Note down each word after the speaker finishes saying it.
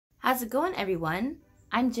How's it going, everyone?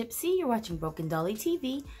 I'm Gypsy, you're watching Broken Dolly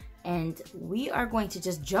TV, and we are going to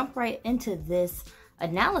just jump right into this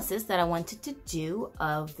analysis that I wanted to do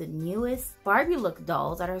of the newest Barbie look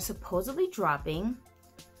dolls that are supposedly dropping.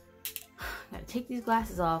 Gotta take these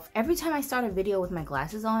glasses off. Every time I start a video with my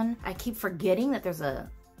glasses on, I keep forgetting that there's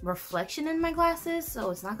a reflection in my glasses,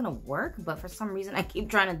 so it's not gonna work, but for some reason I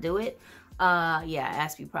keep trying to do it. Yeah,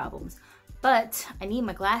 Aspie problems. But I need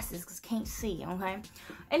my glasses because I can't see, okay?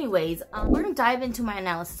 Anyways, we're gonna dive into my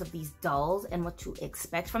analysis of these dolls and what to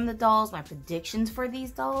expect from the dolls, my predictions for these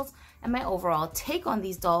dolls, and my overall take on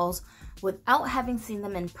these dolls without having seen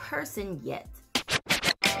them in person yet.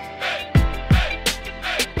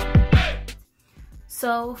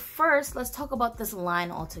 So first, let's talk about this line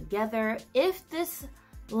altogether. If this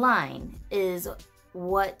line is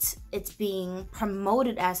what it's being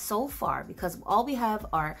promoted as so far, because all we have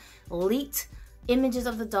are leaked images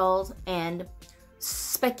of the dolls and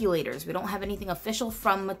speculators. We don't have anything official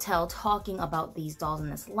from Mattel talking about these dolls in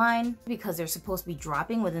this line because they're supposed to be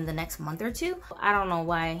dropping within the next month or two. I don't know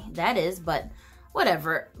why that is, but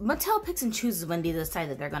whatever. Mattel picks and chooses when they decide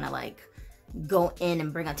that they're gonna like go in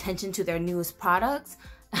and bring attention to their newest products.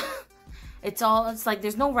 It's like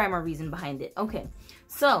there's no rhyme or reason behind it. Okay,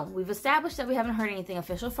 so we've established that we haven't heard anything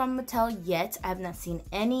official from Mattel yet. I have not seen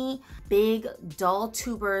any big doll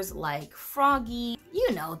tubers like Froggy,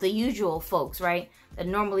 you know, the usual folks, right? That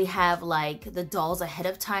normally have like the dolls ahead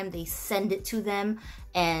of time. They send it to them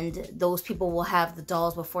and those people will have the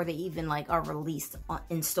dolls before they even like are released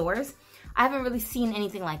in stores. I haven't really seen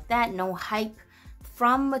anything like that. No hype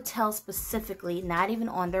from Mattel specifically, not even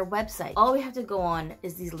on their website. All we have to go on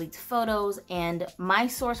is these leaked photos, and my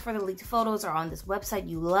source for the leaked photos are on this website,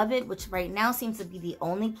 You Love It, which right now seems to be the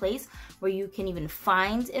only place where you can even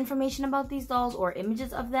find information about these dolls or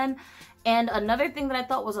images of them. And another thing that I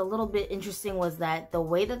thought was a little bit interesting was that the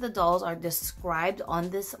way that the dolls are described on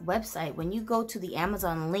this website, when you go to the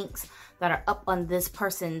Amazon links that are up on this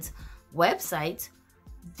person's website,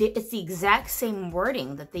 it's the exact same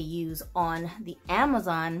wording that they use on the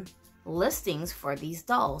Amazon listings for these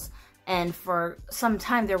dolls. And for some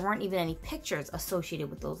time, there weren't even any pictures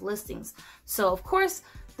associated with those listings. So of course,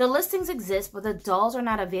 the listings exist, but the dolls are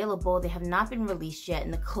not available. They have not been released yet.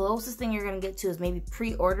 And the closest thing you're gonna get to is maybe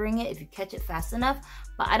pre-ordering it if you catch it fast enough.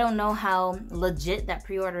 But I don't know how legit that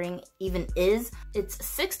pre-ordering even is. It's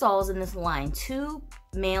 6 dolls in this line, 2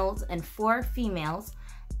 males and 4 females.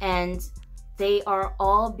 And they are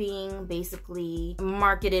all being basically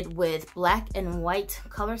marketed with black and white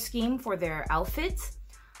color scheme for their outfits.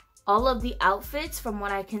 All of the outfits, from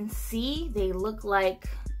what I can see, they look like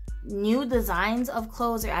new designs of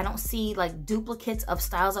clothes. I don't see like duplicates of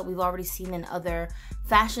styles that we've already seen in other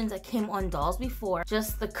fashions that came on dolls before.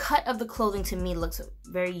 Just the cut of the clothing to me looks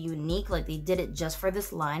very unique, like they did it just for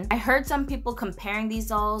this line. I heard some people comparing these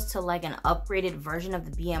dolls to like an upgraded version of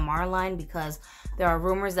the BMR line because there are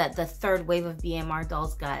rumors that the 3rd wave of BMR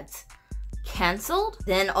dolls got canceled.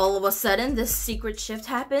 Then all of a sudden this secret shift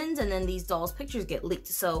happens and then these dolls' pictures get leaked.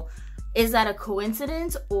 So is that a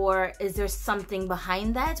coincidence or is there something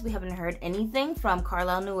behind that? We haven't heard anything from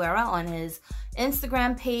Carlisle Nuera on his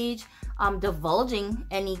Instagram page divulging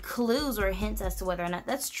any clues or hints as to whether or not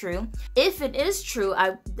that's true. If it is true,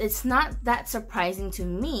 it's not that surprising to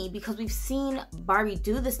me because we've seen Barbie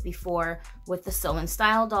do this before with the Sew and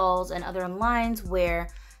Style dolls and other lines where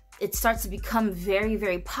it starts to become very,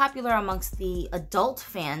 very popular amongst the adult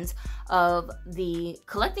fans of the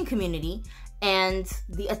collecting community. And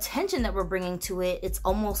the attention that we're bringing to it, it's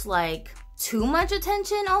almost like too much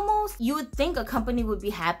attention almost. You would think a company would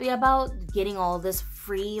be happy about getting all this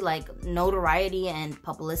free like notoriety and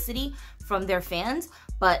publicity from their fans,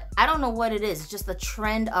 but I don't know what it is. It's just the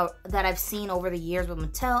trend that I've seen over the years with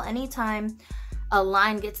Mattel. Anytime a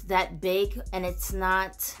line gets that big and it's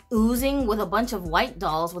not oozing with a bunch of white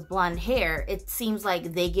dolls with blonde hair, it seems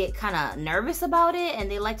like they get kind of nervous about it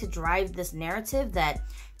and they like to drive this narrative that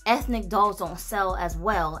ethnic dolls don't sell as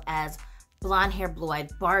well as blonde hair, blue-eyed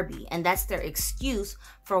Barbie. And that's their excuse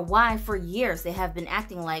for why for years they have been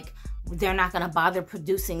acting like they're not gonna bother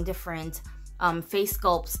producing different face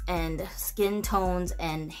sculpts and skin tones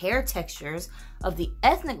and hair textures of the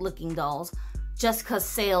ethnic looking dolls just because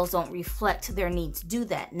sales don't reflect their need to do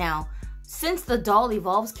that. Now, since the Doll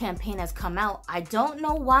Evolves campaign has come out, I don't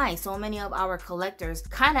know why so many of our collectors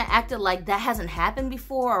kind of acted like that hasn't happened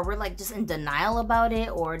before, or we're like just in denial about it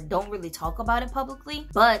or don't really talk about it publicly.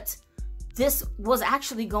 But this was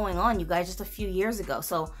actually going on, you guys, just a few years ago.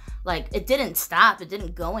 So like it didn't stop, it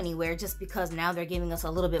didn't go anywhere just because now they're giving us a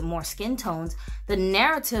little bit more skin tones. The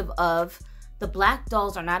narrative of the black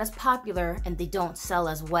dolls are not as popular and they don't sell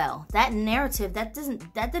as well. That narrative, that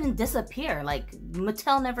didn't disappear. Like,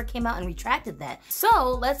 Mattel never came out and retracted that.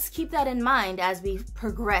 So let's keep that in mind as we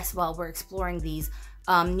progress while we're exploring these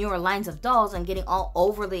newer lines of dolls and getting all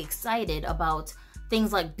overly excited about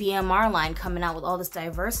things like BMR line coming out with all this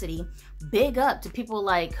diversity. Big up to people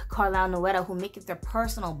like Carlisle Noetta who make it their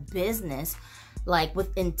personal business. Like,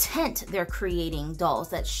 with intent, they're creating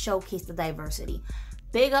dolls that showcase the diversity.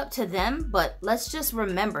 Big up to them, but let's just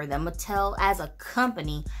remember that Mattel as a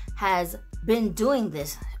company has been doing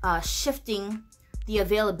this, shifting the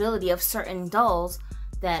availability of certain dolls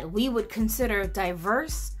that we would consider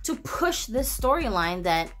diverse to push this storyline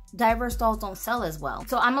that diverse dolls don't sell as well.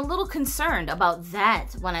 So I'm a little concerned about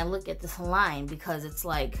that when I look at this line, because it's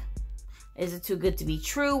like, is it too good to be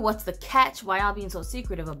true? What's the catch? Why y'all being so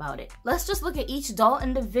secretive about it? Let's just look at each doll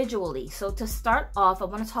individually. So to start off, I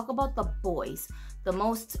want to talk about the boys. The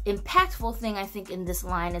most impactful thing I think in this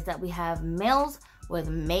line is that we have males with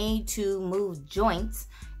made-to-move joints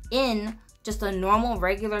in just a normal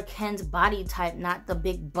regular Ken's body type, not the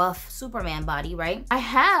big buff Superman body, right? I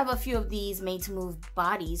have a few of these made-to-move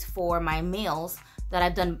bodies for my males that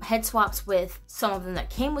I've done head swaps with, some of them that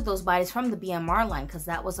came with those bodies from the BMR line, because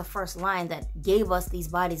that was the first line that gave us these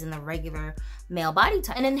bodies in the regular male body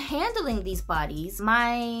type. And in handling these bodies,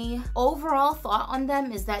 my overall thought on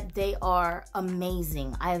them is that they are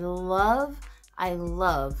amazing. I love,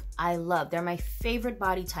 they're my favorite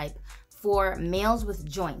body type for males with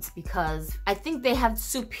joints, because I think they have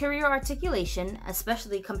superior articulation,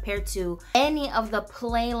 especially compared to any of the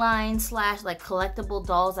playline / like collectible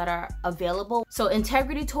dolls that are available. So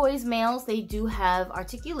Integrity Toys males, they do have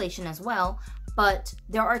articulation as well, but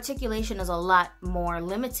their articulation is a lot more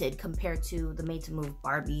limited compared to the made-to-move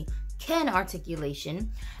Barbie Ken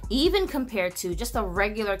articulation. Even compared to just a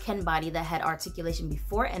regular Ken body that had articulation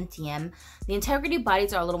before MTM, the Integrity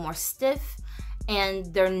bodies are a little more stiff,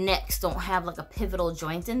 and their necks don't have like a pivotal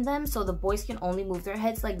joint in them, so the boys can only move their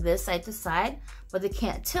heads like this side to side, but they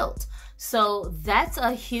can't tilt. So that's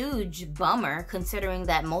a huge bummer, considering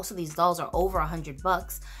that most of these dolls are over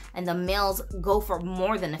 $100 and the males go for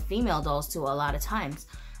more than the female dolls too a lot of times.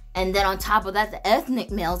 And then on top of that, the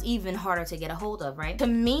ethnic males even harder to get a hold of, right? To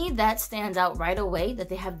me, that stands out right away, that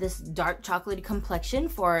they have this dark chocolatey complexion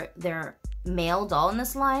for their male doll in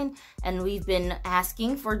this line, and we've been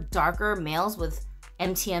asking for darker males with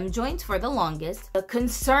MTM joints for the longest. The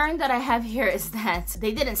concern that I have here is that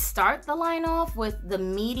they didn't start the line off with the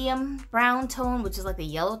medium brown tone, which is like the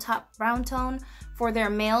yellow top brown tone for their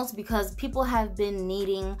males, because people have been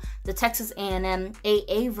needing the Texas A&M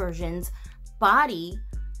AA versions body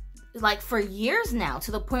like for years now,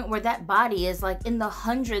 to the point where that body is like in the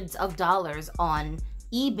hundreds of dollars on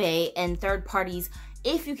eBay and third parties,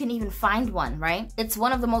 if you can even find one, right? It's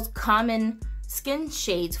one of the most common skin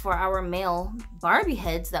shades for our male Barbie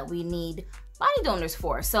heads that we need body donors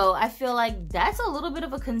for. So I feel like that's a little bit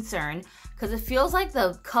of a concern, because it feels like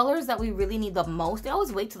the colors that we really need the most, they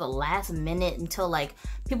always wait to the last minute until like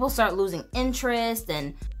people start losing interest,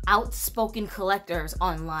 and outspoken collectors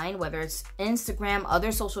online, whether it's Instagram,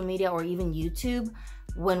 other social media, or even YouTube,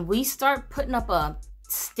 when we start putting up a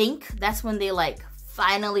stink, that's when they like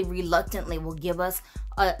finally reluctantly will give us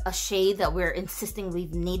a shade that we're insisting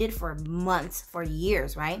we've needed for months, for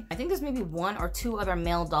years, right? I think there's maybe 1 or 2 other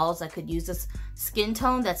male dolls that could use this skin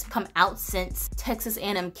tone that's come out since Texas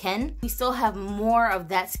A&M Ken. We still have more of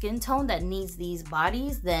that skin tone that needs these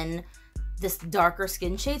bodies than this darker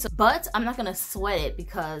skin shade. But I'm not gonna sweat it,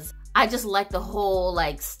 because I just like the whole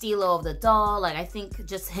like stilo of the doll. Like, I think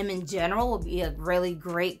just him in general would be a really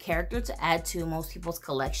great character to add to most people's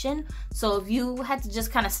collection. So if you had to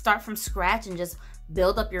just kind of start from scratch and just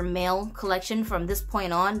build up your male collection from this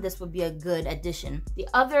point on, this would be a good addition. The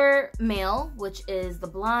other male, which is the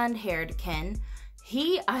blonde haired Ken,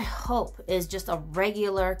 he, I hope, is just a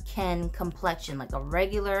regular Ken complexion, like a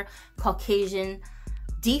regular Caucasian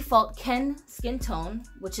default Ken skin tone,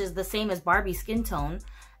 which is the same as Barbie skin tone.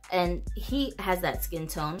 And he has that skin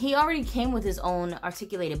tone. He already came with his own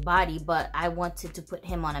articulated body, but I wanted to put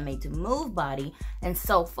him on a made-to-move body, and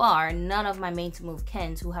so far, none of my made-to-move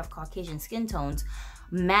Kens who have Caucasian skin tones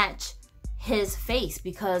match his face,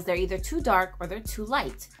 because they're either too dark or they're too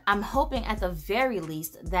light. I'm hoping at the very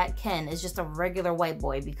least that Ken is just a regular white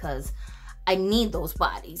boy, because I need those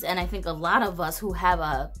bodies. And I think a lot of us who have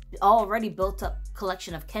a already built up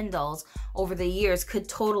collection of Ken dolls over the years could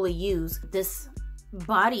totally use this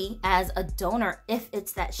body as a donor if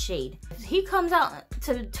it's that shade. If he comes out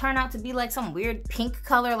to turn out to be like some weird pink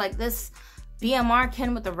color like this BMR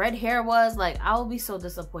Ken with the red hair was, like, I'll be so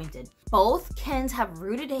disappointed. Both Kens have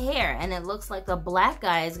rooted hair, and it looks like the black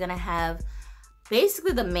guy is gonna have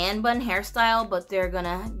basically the man bun hairstyle, but they're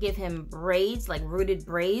gonna give him braids, like rooted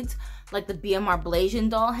braids, like the BMR Blasian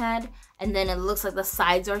doll had. And then it looks like the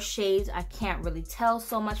sides are shaved. I can't really tell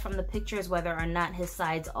so much from the pictures whether or not his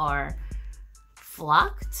sides are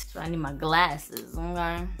flocked. So I need my glasses,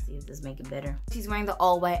 okay? See if this make it better. He's wearing the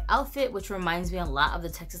all white outfit, which reminds me a lot of the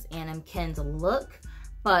Texas A&M Ken's look.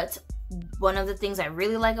 But one of the things I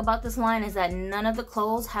really like about this line is that none of the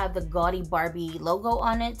clothes have the gaudy Barbie logo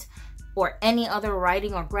on it or any other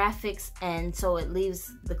writing or graphics, and so it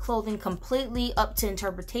leaves the clothing completely up to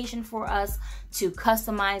interpretation for us to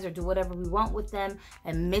customize or do whatever we want with them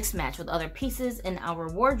and mix match with other pieces in our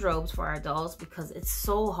wardrobes for our dolls, because it's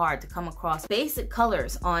so hard to come across basic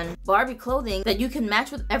colors on Barbie clothing that you can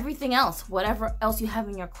match with everything else, whatever else you have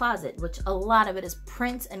in your closet, which a lot of it is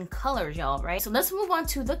prints and colors, y'all, right? So let's move on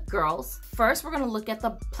to the girls. First, we're gonna look at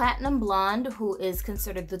the platinum blonde, who is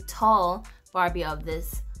considered the tall Barbie of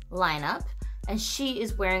this lineup, and she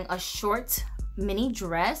is wearing a short mini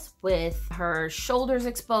dress with her shoulders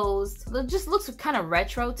exposed. It just looks kind of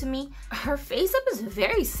retro to me. Her face up is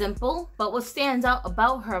very simple, but what stands out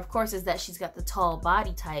about her, of course, is that she's got the tall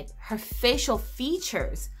body type. Her facial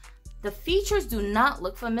features, the features do not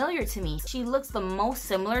look familiar to me. She looks the most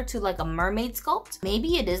similar to like a mermaid sculpt.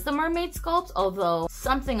 Maybe it is the mermaid sculpt, although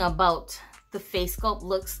something about the face sculpt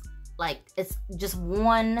looks like it's just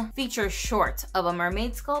one feature short of a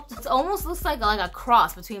mermaid sculpt. It almost looks like a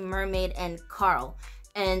cross between mermaid and Carl.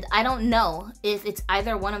 And I don't know if it's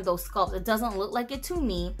either one of those sculpts. It doesn't look like it to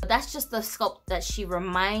me, but that's just the sculpt that she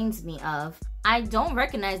reminds me of. I don't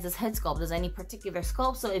recognize this head sculpt as any particular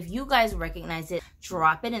sculpt, so if you guys recognize it,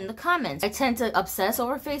 drop it in the comments. I tend to obsess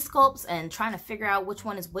over face sculpts and trying to figure out which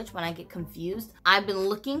one is which when I get confused. I've been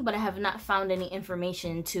looking, but I have not found any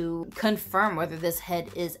information to confirm whether this head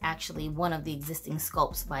is actually one of the existing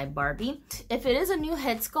sculpts by Barbie. If it is a new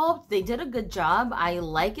head sculpt, they did a good job. I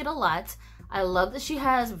like it a lot. I love that she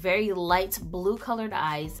has very light blue colored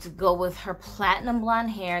eyes to go with her platinum blonde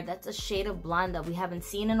hair. That's a shade of blonde that we haven't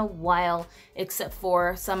seen in a while, except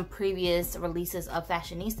for some previous releases of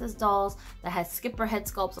Fashionistas dolls that had skipper head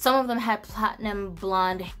sculpts. Some of them had platinum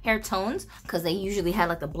blonde hair tones because they usually had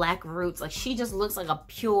like the black roots. Like, she just looks like a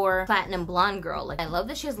pure platinum blonde girl. Like, I love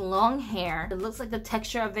that she has long hair. It looks like the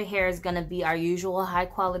texture of the hair is gonna be our usual high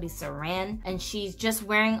quality saran, and she's just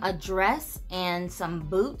wearing a dress and some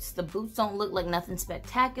boots. The boots don't look like nothing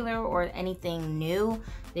spectacular or anything new.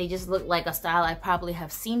 They just look like a style I probably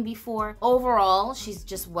have seen before. Overall, she's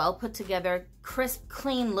just well put together, crisp,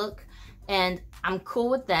 clean look, and I'm cool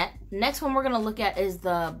with that. Next one we're gonna look at is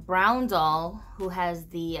the brown doll, who has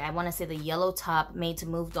the, I wanna say the yellow top Made to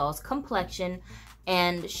Move dolls complexion,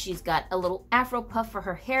 and she's got a little afro puff for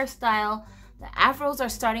her hairstyle. The afros are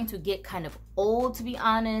starting to get kind of old, to be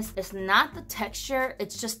honest. It's not the texture,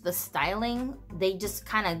 it's just the styling. They just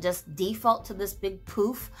kind of just default to this big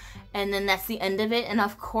poof, and then that's the end of it. And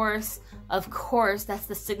of course, that's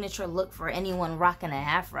the signature look for anyone rocking an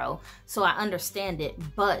afro. So I understand it,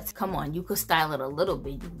 but come on, you could style it a little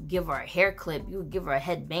bit. You could give her a hair clip, you could give her a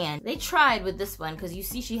headband. They tried with this one because you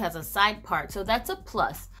see she has a side part, so that's a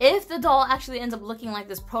plus. If the doll actually ends up looking like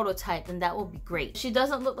this prototype, then that will be great. She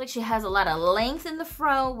doesn't look like she has a lot of length in the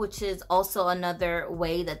fro, which is also another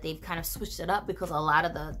way that they've kind of switched it up, because a lot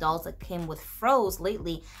of the dolls that came with fros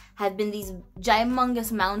lately have been these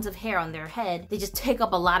gymongous mounds of hair on their head. They just take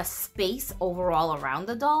up a lot of space overall around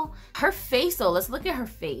the doll. Her face though, let's look at her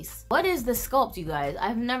face. What is this sculpt, you guys?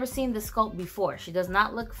 I've never seen this sculpt before. She does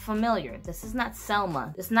not look familiar. This is not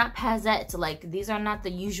Selma. It's not Pazette. Like, these are not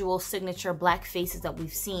the usual signature black faces that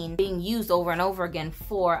we've seen being used over and over again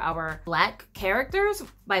for our black characters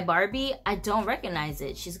by Barbie. I don't recognize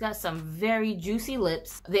it. She's got some very juicy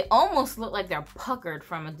lips. They almost look like they're puckered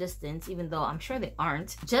from a distance, even though I'm sure they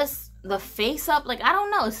aren't. Just the face up, like, I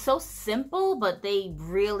don't know, it's so simple, but they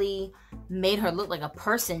really made her look like a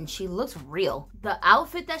person. She looks real. The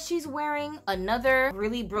outfit that she's wearing, another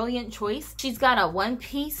really brilliant choice. She's got a one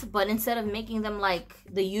piece, but instead of making them like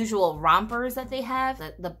the usual rompers that they have,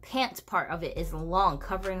 the pants part of it is long,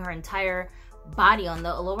 covering her entire body on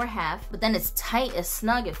the lower half, but then it's tight, it's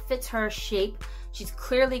snug, it fits her shape. She's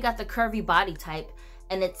clearly got the curvy body type,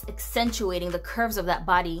 and it's accentuating the curves of that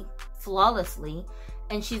body flawlessly.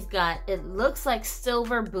 And she's got, it looks like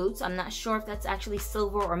silver boots. I'm not sure if that's actually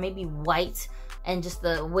silver or maybe white, and just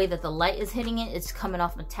the way that the light is hitting it, it's coming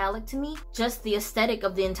off metallic to me. Just the aesthetic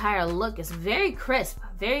of the entire look is very crisp,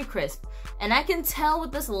 very crisp. And I can tell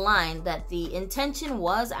with this line that the intention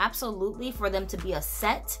was absolutely for them to be a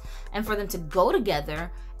set and for them to go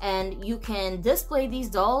together and you can display these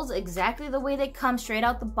dolls exactly the way they come straight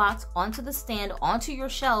out the box onto the stand, onto your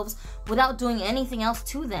shelves, without doing anything else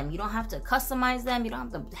to them. You don't have to customize them, you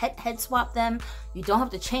don't have to head swap them, you don't have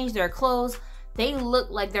to change their clothes. They look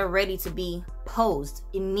like they're ready to be posed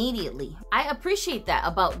immediately. I appreciate that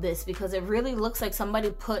about this because it really looks like somebody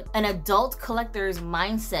put an adult collector's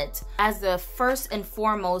mindset as the first and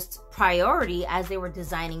foremost priority as they were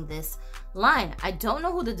designing this line. I don't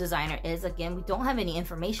know who the designer is. Again, we don't have any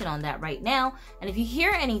information on that right now. And if you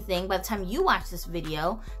hear anything by the time you watch this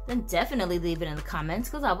video, then definitely leave it in the comments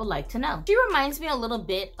because I would like to know. She reminds me a little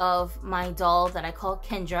bit of my doll that I call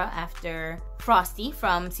Kendra after Frosty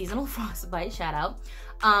from Seasonal Frostbite, shout out.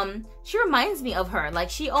 She reminds me of her. Like,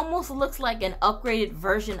 she almost looks like an upgraded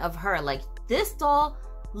version of her. Like, this doll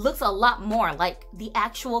looks a lot more like the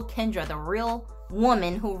actual Kendra, the real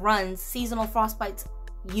woman who runs Seasonal Frostbite's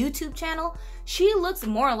YouTube channel. She looks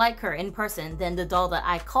more like her in person than the doll that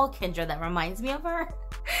I call Kendra that reminds me of her.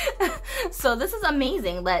 So this is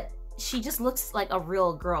amazing that she just looks like a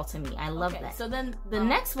real girl to me. I love that. So then the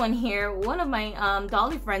next one here, one of my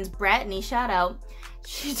Dolly friends, Brittany, shout out,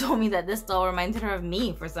 she told me that this doll reminded her of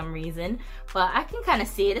me for some reason, but I can kind of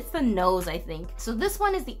see it. It's the nose, I think. So this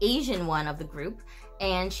one is the Asian one of the group,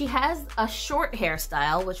 and she has a short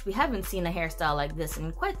hairstyle, which we haven't seen a hairstyle like this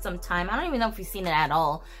in quite some time. I don't even know if we've seen it at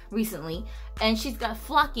all recently. And she's got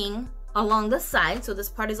flocking along the side, so this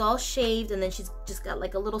part is all shaved, and then she's just got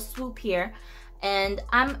like a little swoop here. And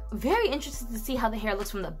I'm very interested to see how the hair looks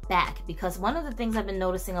from the back, because one of the things I've been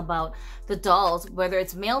noticing about the dolls, whether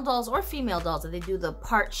it's male dolls or female dolls, that they do the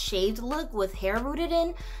part shaved look with hair rooted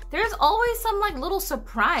in, there's always some like little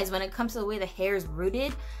surprise when it comes to the way the hair is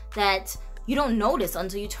rooted that you don't notice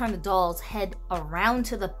until you turn the doll's head around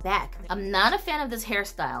to the back. I'm not a fan of this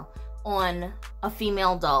hairstyle on a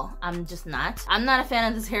female doll. I'm just not. I'm not a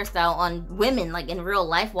fan of this hairstyle on women, like in real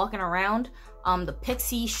life, walking around. The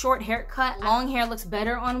pixie short haircut. Long hair looks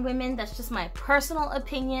better on women. That's just my personal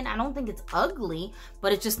opinion. I don't think it's ugly,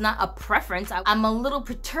 but it's just not a preference. I'm a little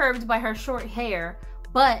perturbed by her short hair,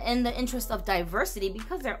 but in the interest of diversity,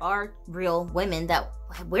 because there are real women that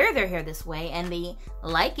wear their hair this way and they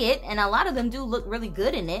like it, and a lot of them do look really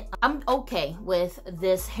good in it, I'm okay with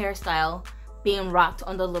this hairstyle being rocked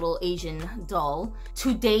on the little Asian doll.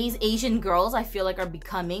 Today's Asian girls, I feel like, are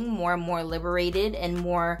becoming more and more liberated and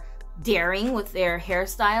more daring with their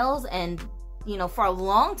hairstyles. And you know, for a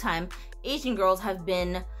long time, Asian girls have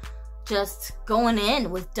been just going in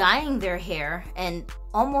with dyeing their hair, and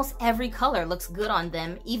almost every color looks good on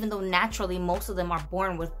them, even though naturally most of them are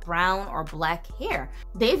born with brown or black hair.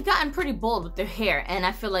 They've gotten pretty bold with their hair, and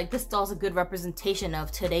I feel like this doll's a good representation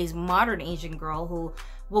of today's modern Asian girl who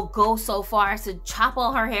will go so far as to chop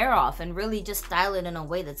all her hair off and really just style it in a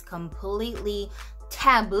way that's completely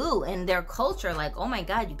taboo in their culture. Like, oh my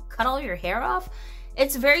god, you cut all your hair off?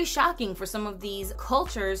 It's very shocking for some of these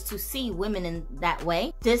cultures to see women in that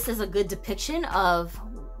way. This is a good depiction of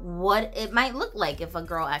what it might look like if a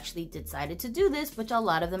girl actually decided to do this, which a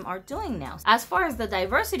lot of them are doing now. As far as the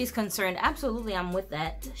diversity is concerned, absolutely I'm with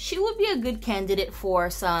that. She would be a good candidate for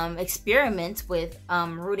some experiments with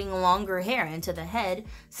rooting longer hair into the head,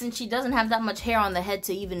 since she doesn't have that much hair on the head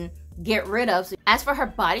to even get rid of. As for her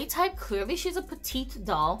body type, clearly she's a petite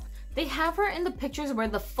doll. They have her in the pictures where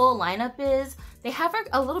the full lineup is. They have her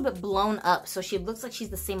a little bit blown up, so she looks like she's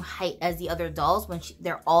the same height as the other dolls when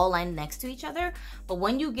they're all lined next to each other. But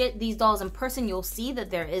when you get these dolls in person, you'll see that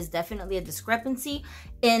there is definitely a discrepancy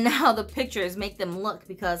in how the pictures make them look,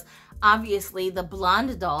 because obviously the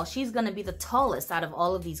blonde doll, she's gonna be the tallest out of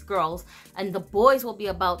all of these girls, and the boys will be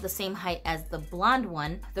about the same height as the blonde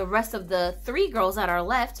one. The rest of the three girls that are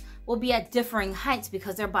left will be at differing heights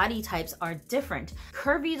because their body types are different.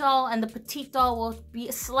 Curvy doll and the petite doll will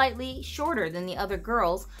be slightly shorter than the other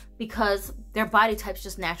girls because their body types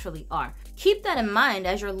just naturally are. Keep that in mind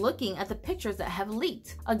as you're looking at the pictures that have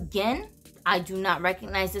leaked. Again, I do not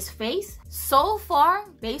recognize this face. So far,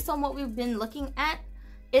 based on what we've been looking at,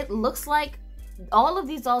 it looks like all of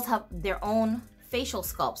these dolls have their own facial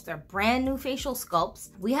sculpts. They're brand new facial sculpts.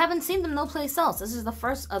 We haven't seen them no place else. This is the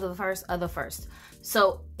first of the first of the first.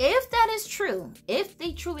 So if that is true, if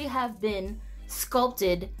they truly have been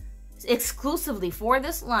sculpted exclusively for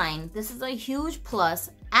this line, this is a huge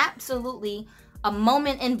plus. Absolutely a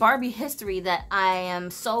moment in Barbie history that I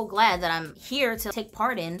am so glad that I'm here to take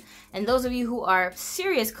part in. And those of you who are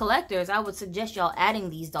serious collectors, I would suggest y'all adding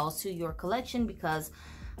these dolls to your collection, because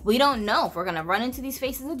we don't know if we're gonna run into these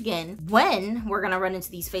faces again, when we're gonna run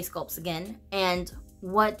into these face sculpts again, and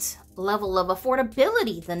what level of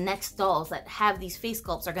affordability the next dolls that have these face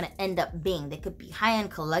sculpts are gonna end up being. They could be high-end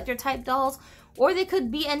collector type dolls, or they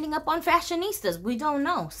could be ending up on Fashionistas. We don't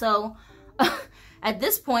know. So at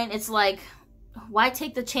this point, it's like, why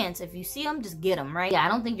take the chance? If you see them, just get them, right? Yeah, I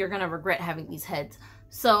don't think you're gonna regret having these heads.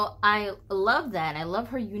 So I love that. I love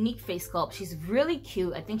her unique face sculpt. She's really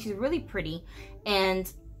cute. I think she's really pretty.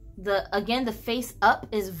 And again, the face up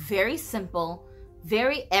is very simple,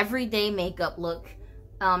 very everyday makeup look.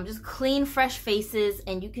 Just clean, fresh faces,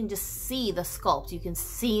 and you can just see the sculpt. You can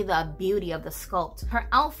see the beauty of the sculpt. Her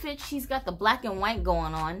outfit, she's got the black and white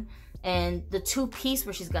going on, and the two-piece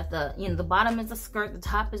where she's got the, you know, the bottom is a skirt, the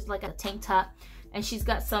top is like a tank top, and she's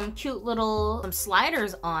got some cute little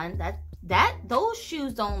sliders on. Those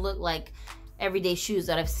shoes don't look like everyday shoes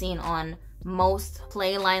that I've seen on most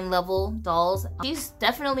playline level dolls. She's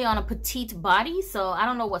definitely on a petite body, so I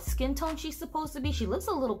don't know what skin tone she's supposed to be. She looks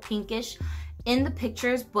a little pinkish in the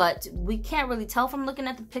pictures, but we can't really tell from looking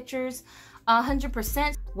at the pictures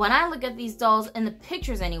 100%. When I look at these dolls in the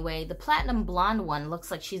pictures anyway, the platinum blonde one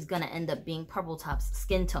looks like she's gonna end up being Purple Top's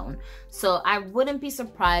skin tone. So I wouldn't be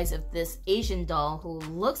surprised if this Asian doll, who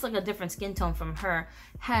looks like a different skin tone from her,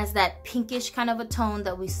 has that pinkish kind of a tone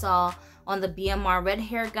that we saw on the BMR red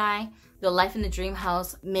hair guy. The Life in the Dream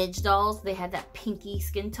House Midge dolls, they had that pinky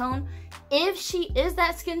skin tone. If she is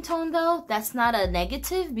that skin tone though, that's not a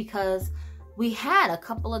negative, because we had a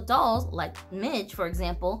couple of dolls, like Midge, for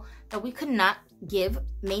example, that we could not give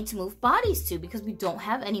made-to-move bodies to because we don't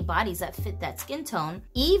have any bodies that fit that skin tone.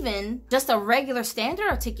 Even just a regular standard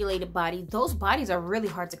articulated body, those bodies are really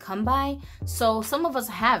hard to come by. So some of us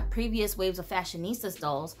have previous waves of Fashionistas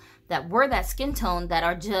dolls that were that skin tone that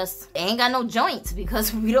are just, they ain't got no joints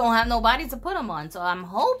because we don't have no bodies to put them on. So I'm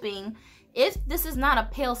hoping, if this is not a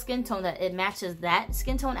pale skin tone, that it matches that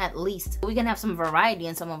skin tone at least. We can have some variety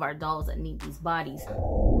in some of our dolls that need these bodies.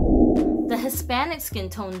 The Hispanic skin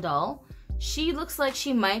tone doll, she looks like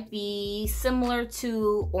she might be similar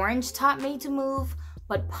to Orange Top Made to Move,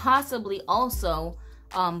 but possibly also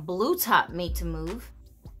Blue Top Made to Move.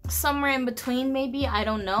 Somewhere in between maybe, I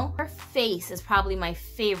don't know. Her face is probably my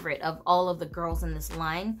favorite of all of the girls in this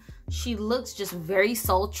line. She looks just very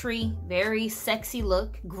sultry, very sexy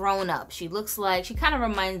look, grown up. She looks like, she kind of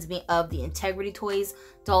reminds me of the Integrity Toys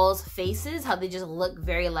dolls' faces, how they just look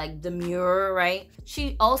very like demure, right?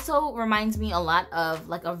 She also reminds me a lot of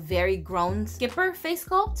like a very grown Skipper face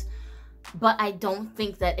sculpt, but I don't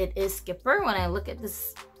think that it is Skipper. When I look at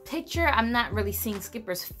this picture, I'm not really seeing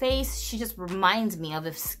Skipper's face. She just reminds me of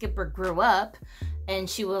if Skipper grew up and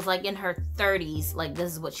she was like in her 30s, like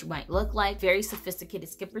this is what she might look like. Very sophisticated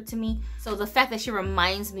Skipper to me. So the fact that she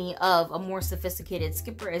reminds me of a more sophisticated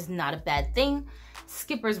Skipper is not a bad thing.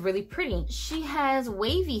 Skipper's really pretty. She has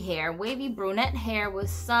wavy hair, wavy brunette hair with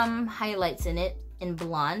some highlights in it. In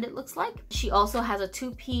blonde, it looks like. She also has a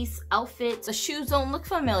two-piece outfit. The shoes don't look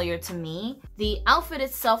familiar to me. The outfit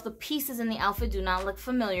itself, the pieces in the outfit do not look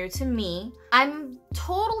familiar to me. I'm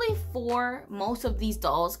totally for most of these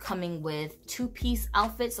dolls coming with two-piece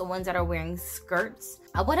outfits, the ones that are wearing skirts.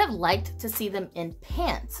 I would have liked to see them in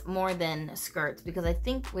pants more than skirts, because I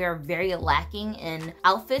think we are very lacking in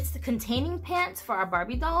outfits containing pants for our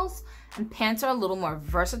Barbie dolls. And pants are a little more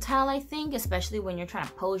versatile, I think, especially when you're trying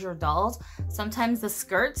to pose your dolls. Sometimes the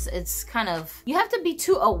skirts, it's kind of, you have to be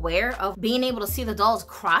too aware of being able to see the doll's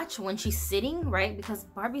crotch when she's sitting, right? Because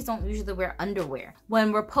Barbies don't usually wear underwear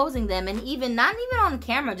when we're posing them, and even not even on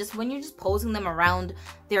camera, just when you're just posing them around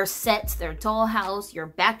their sets, their dollhouse, your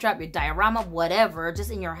backdrop, your diorama, whatever,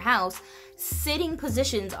 just in your house. Sitting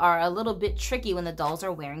positions are a little bit tricky when the dolls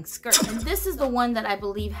are wearing skirts. And this is the one that I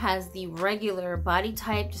believe has the regular body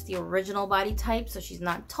type, just the original body type. So she's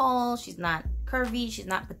not tall, she's not curvy, she's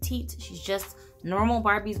not petite, she's just normal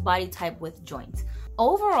Barbie's body type with joints.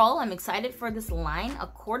 Overall, I'm excited for this line.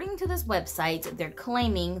 According to this website, they're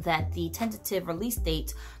claiming that the tentative release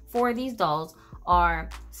date for these dolls are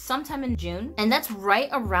sometime in June, and that's right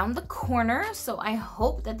around the corner. So I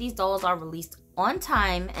hope that these dolls are released on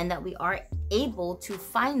time and that we are able to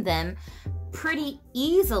find them pretty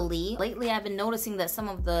easily. Lately, I've been noticing that some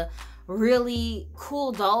of the really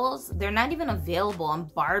cool dolls, they're not even available on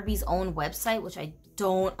Barbie's own website, which I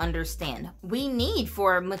don't understand. We need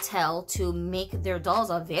for Mattel to make their dolls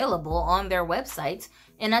available on their websites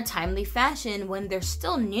in a timely fashion when they're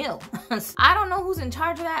still new. I don't know who's in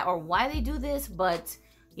charge of that or why they do this, but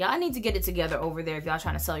y'all need to get it together over there if y'all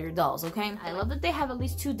trying to sell your dolls, okay? I love that they have at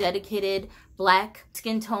least 2 dedicated black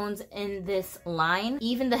skin tones in this line.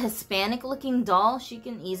 Even the Hispanic looking doll, she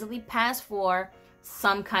can easily pass for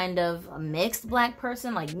some kind of a mixed black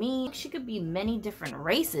person like me. She could be many different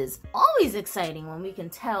races. Always exciting when we can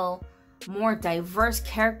tell more diverse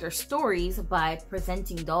character stories by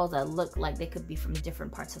presenting dolls that look like they could be from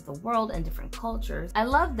different parts of the world and different cultures. I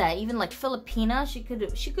love that. Even like Filipina,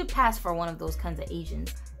 she could pass for one of those kinds of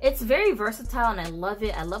Asians. It's very versatile and I love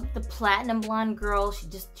it. I love the platinum blonde girl. She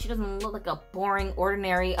doesn't look like a boring,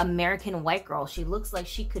 ordinary American white girl. She looks like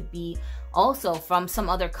she could be also from some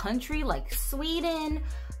other country like Sweden,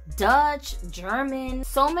 Dutch, German,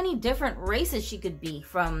 so many different races she could be,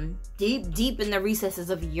 from deep in the recesses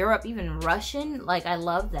of Europe, even Russian. Like, I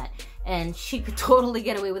love that. And she could totally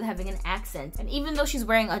get away with having an accent. And even though she's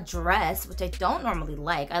wearing a dress, which I don't normally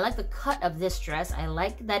like, I like the cut of this dress. I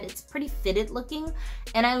like that it's pretty fitted looking,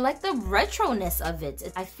 and I like the retroness of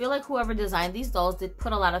it. I feel like whoever designed these dolls did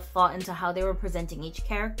put a lot of thought into how they were presenting each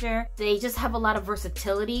character. They just have a lot of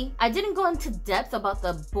versatility. I didn't go into depth about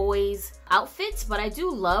the boys' outfits, but I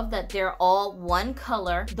do love that they're all one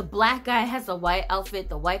color. The black guy has a white outfit,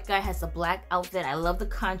 the white guy has a black outfit. I love the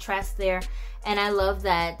contrast there. And I love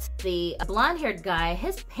that the blonde-haired guy,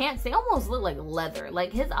 his pants, they almost look like leather.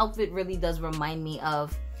 Like, his outfit really does remind me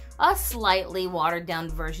of a slightly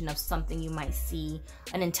watered-down version of something you might see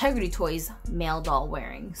an Integrity Toys male doll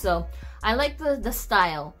wearing. So I like the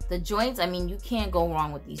style. The joints, I mean, you can't go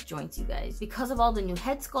wrong with these joints, you guys. Because of all the new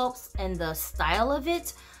head sculpts and the style of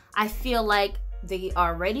it, I feel like they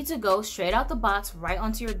are ready to go straight out the box right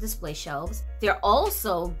onto your display shelves. They're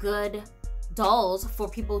also good dolls for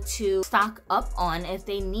people to stock up on if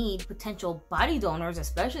they need potential body donors,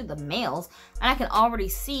 especially the males. And I can already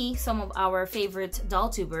see some of our favorite doll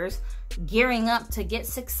tubers gearing up to get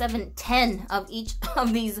 6, 7, 10 of each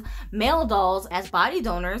of these male dolls as body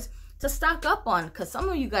donors to stock up on, because some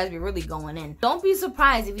of you guys be really going in. Don't be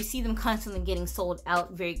surprised if you see them constantly getting sold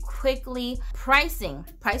out very quickly. Price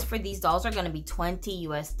for these dolls are going to be $20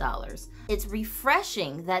 US. It's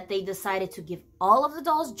refreshing that they decided to give all of the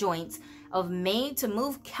dolls joints of made to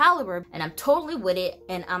move caliber, and I'm totally with it,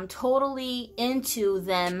 and I'm totally into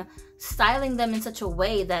them styling them in such a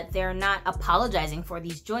way that they're not apologizing for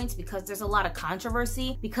these joints, because there's a lot of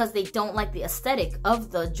controversy because they don't like the aesthetic of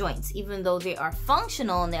the joints. Even though they are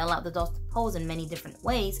functional and they allow the dolls to pose in many different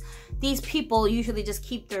ways, these people usually just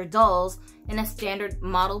keep their dolls in a standard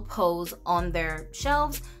model pose on their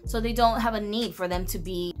shelves, so they don't have a need for them to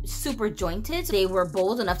be super jointed. They were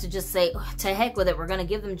bold enough to just say, to heck with it, we're gonna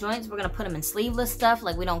give them joints, we're gonna put them in sleeveless stuff,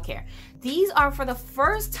 like, we don't care. These are for the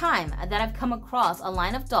first time that I've come across a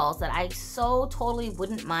line of dolls that I so totally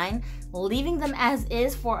wouldn't mind leaving them as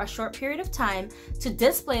is for a short period of time to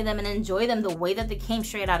display them and enjoy them the way that they came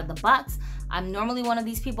straight out of the box. I'm normally one of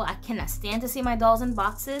these people, I cannot stand to see my dolls in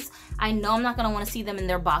boxes. I know I'm not gonna wanna see them in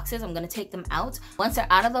their boxes. I'm gonna take them out. Once they're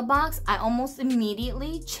out of the box, I almost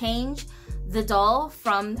immediately change the doll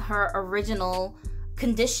from her original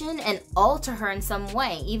condition and alter her in some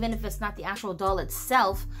way. Even if it's not the actual doll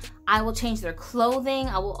itself, I will change their clothing.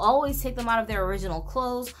 I will always take them out of their original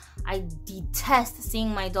clothes. I detest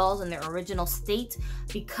seeing my dolls in their original state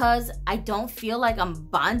because I don't feel like I'm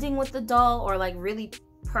bonding with the doll or like really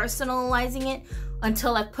personalizing it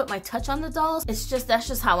until I put my touch on the dolls. That's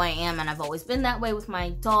just how I am, and I've always been that way with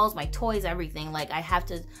my dolls, my toys, everything. Like, I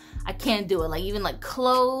can't do it. Like, even like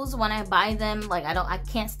clothes, when I buy them, like, I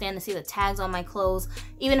can't stand to see the tags on my clothes.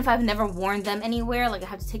 Even if I've never worn them anywhere, like, I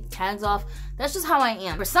have to take the tags off. That's just how I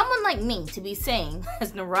am. For someone like me to be saying,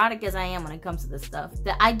 as neurotic as I am when it comes to this stuff,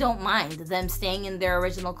 that I don't mind them staying in their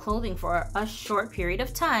original clothing for a short period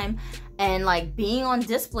of time and like being on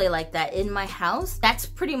display like that in my house, that's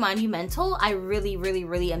pretty monumental. I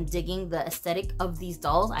really am digging the aesthetic of these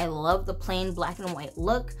dolls. I love the plain black and white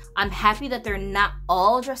look. I'm happy that they're not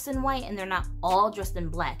all dressed in white and they're not all dressed in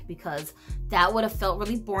black, because that would have felt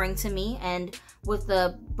really boring to me. And with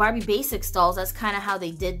the Barbie Basics dolls, that's kind of how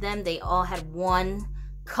they did them. They all had one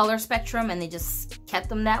color spectrum and they just kept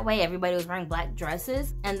them that way. Everybody was wearing black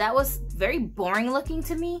dresses, and that was very boring looking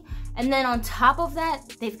to me. And then on top of that,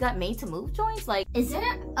 they've got made to move joints. Like, is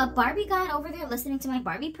there a Barbie god over there listening to my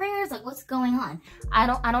Barbie prayers? Like, what's going on? I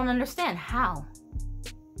don't understand how.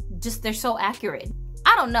 Just, they're so accurate.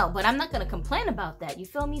 I don't know, but I'm not gonna complain about that, you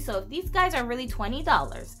feel me? So if these guys are really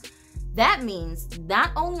 $20, that means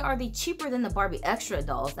not only are they cheaper than the Barbie Extra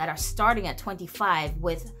dolls that are starting at $25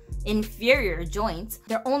 with inferior joints,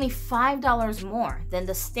 they're only $5 more than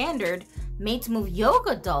the standard made to move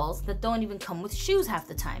yoga dolls that don't even come with shoes half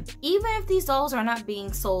the time. Even if these dolls are not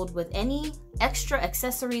being sold with any extra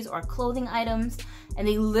accessories or clothing items, and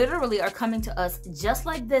they literally are coming to us just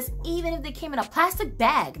like this, even if they came in a plastic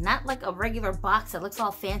bag, not like a regular box that looks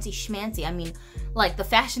all fancy schmancy. I mean, like the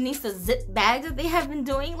fashionista zip bags that they have been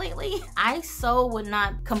doing lately, I so would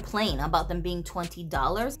not complain about them being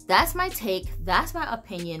 $20. That's my take, that's my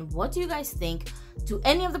opinion. What do you guys think? Do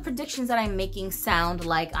any of the predictions that I'm making sound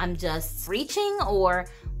like I'm just reaching, or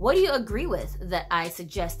what do you agree with that I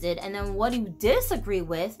suggested? And then what do you disagree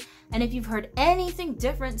with? And if you've heard anything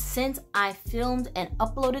different since I filmed and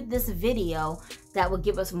uploaded this video that will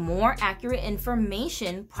give us more accurate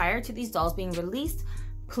information prior to these dolls being released,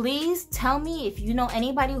 please tell me. If you know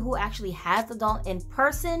anybody who actually has the doll in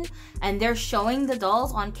person and they're showing the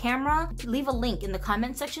dolls on camera, leave a link in the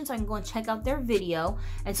comment section so I can go and check out their video,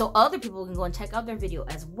 and so other people can go and check out their video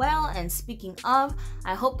as well. And speaking of,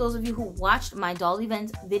 I hope those of you who watched my doll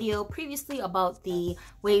event video previously about the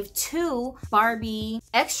Wave 2 Barbie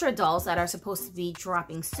Extra dolls that are supposed to be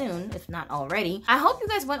dropping soon, if not already, I hope you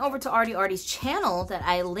guys went over to Artie's channel that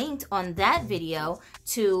I linked on that video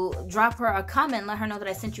to drop her a comment, let her know that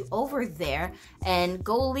I sent you over there, and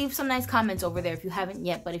go leave some nice comments over there if you haven't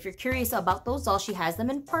yet. But if you're curious about those dolls, she has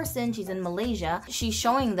them in person. She's in Malaysia. She's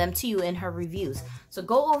showing them to you in her reviews. So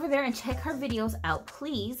go over there and check her videos out,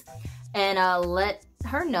 please, and let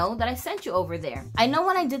her know that I sent you over there. I know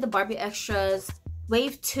when I did the Barbie Extras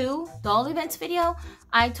Wave 2 doll events video,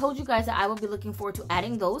 I told you guys that I will be looking forward to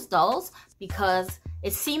adding those dolls because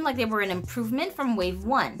it seemed like they were an improvement from Wave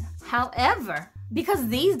 1. However, because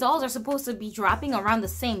these dolls are supposed to be dropping around the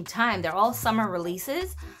same time, they're all summer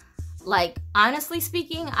releases, like, honestly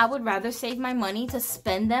speaking, I would rather save my money to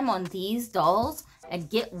spend them on these dolls and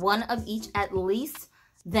get one of each at least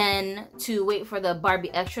than to wait for the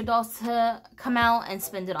Barbie Extra dolls to come out and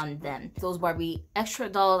spend it on them. Those Barbie Extra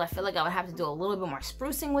dolls, I feel like I would have to do a little bit more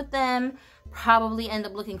sprucing with them. Probably end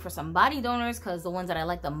up looking for some body donors because the ones that I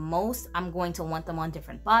like the most, I'm going to want them on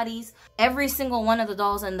different bodies. Every single one of the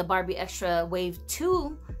dolls in the Barbie Extra Wave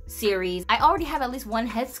 2 series, I already have at least one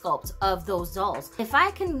head sculpt of those dolls. If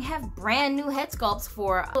I can have brand new head sculpts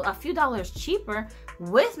for a few dollars cheaper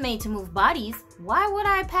with made to move bodies, why would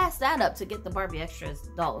I pass that up to get the Barbie Extras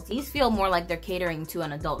dolls? These feel more like they're catering to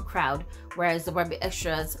an adult crowd, whereas the Barbie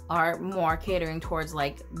Extras are more catering towards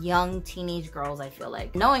like young teenage girls, I feel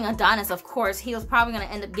like. Knowing Adonis, of course, he was probably gonna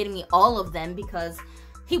end up getting me all of them because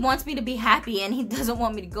he wants me to be happy and he doesn't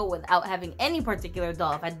want me to go without having any particular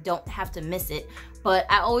doll if I don't have to miss it. But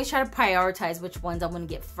I always try to prioritize which ones I want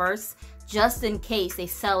to get first, just in case they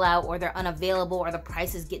sell out or they're unavailable or the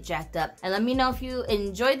prices get jacked up. And let me know if you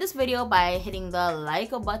enjoyed this video by hitting the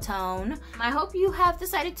like button. I hope you have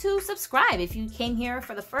decided to subscribe. If you came here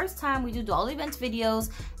for the first time, we do doll events videos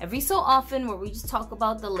every so often where we just talk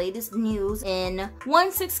about the latest news in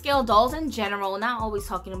 1/6 scale dolls in general, not always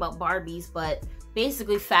talking about Barbies, but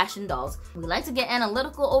basically fashion dolls. We like to get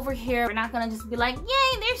analytical over here. We're not gonna just be like,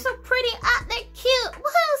 yay, they're so pretty, they're cute,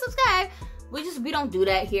 woohoo, subscribe. We don't do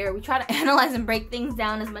that here. We try to analyze and break things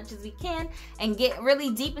down as much as we can and get really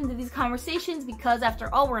deep into these conversations because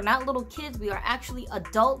after all, we're not little kids. We are actually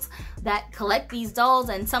adults that collect these dolls,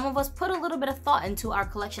 and some of us put a little bit of thought into our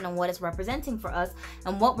collection and what it's representing for us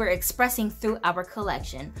and what we're expressing through our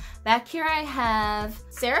collection. Back here I have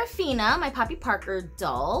Serafina, my Poppy Parker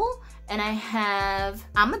doll. And I have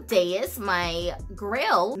Amadeus, my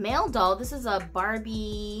Grail male doll. This is a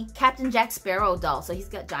Barbie Captain Jack Sparrow doll. So he's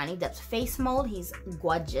got Johnny Depp's face mold. He's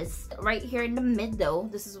gorgeous. Right here in the mid though,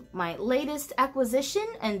 this is my latest acquisition.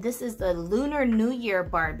 And this is the Lunar New Year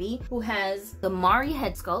Barbie who has the Mari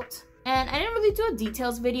head sculpt. And I didn't really do a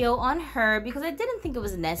details video on her because I didn't think it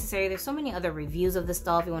was necessary. There's so many other reviews of this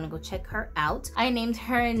doll if you want to go check her out. I named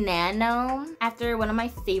her Nano after one of my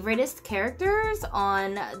favoriteest characters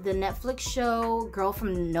on the Netflix show Girl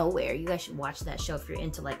from Nowhere. You guys should watch that show if you're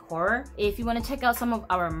into like horror. If you want to check out some of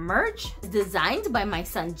our merch, it's designed by my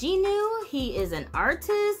son Ginu. He is an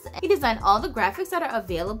artist. He designed all the graphics that are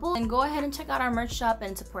available. And go ahead and check out our merch shop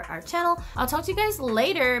and support our channel. I'll talk to you guys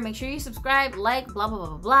later. Make sure you subscribe, like, blah, blah, blah,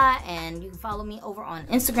 blah, blah. And you can follow me over on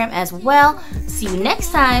Instagram as well. See you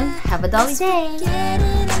next time. Have a dolly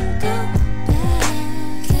day.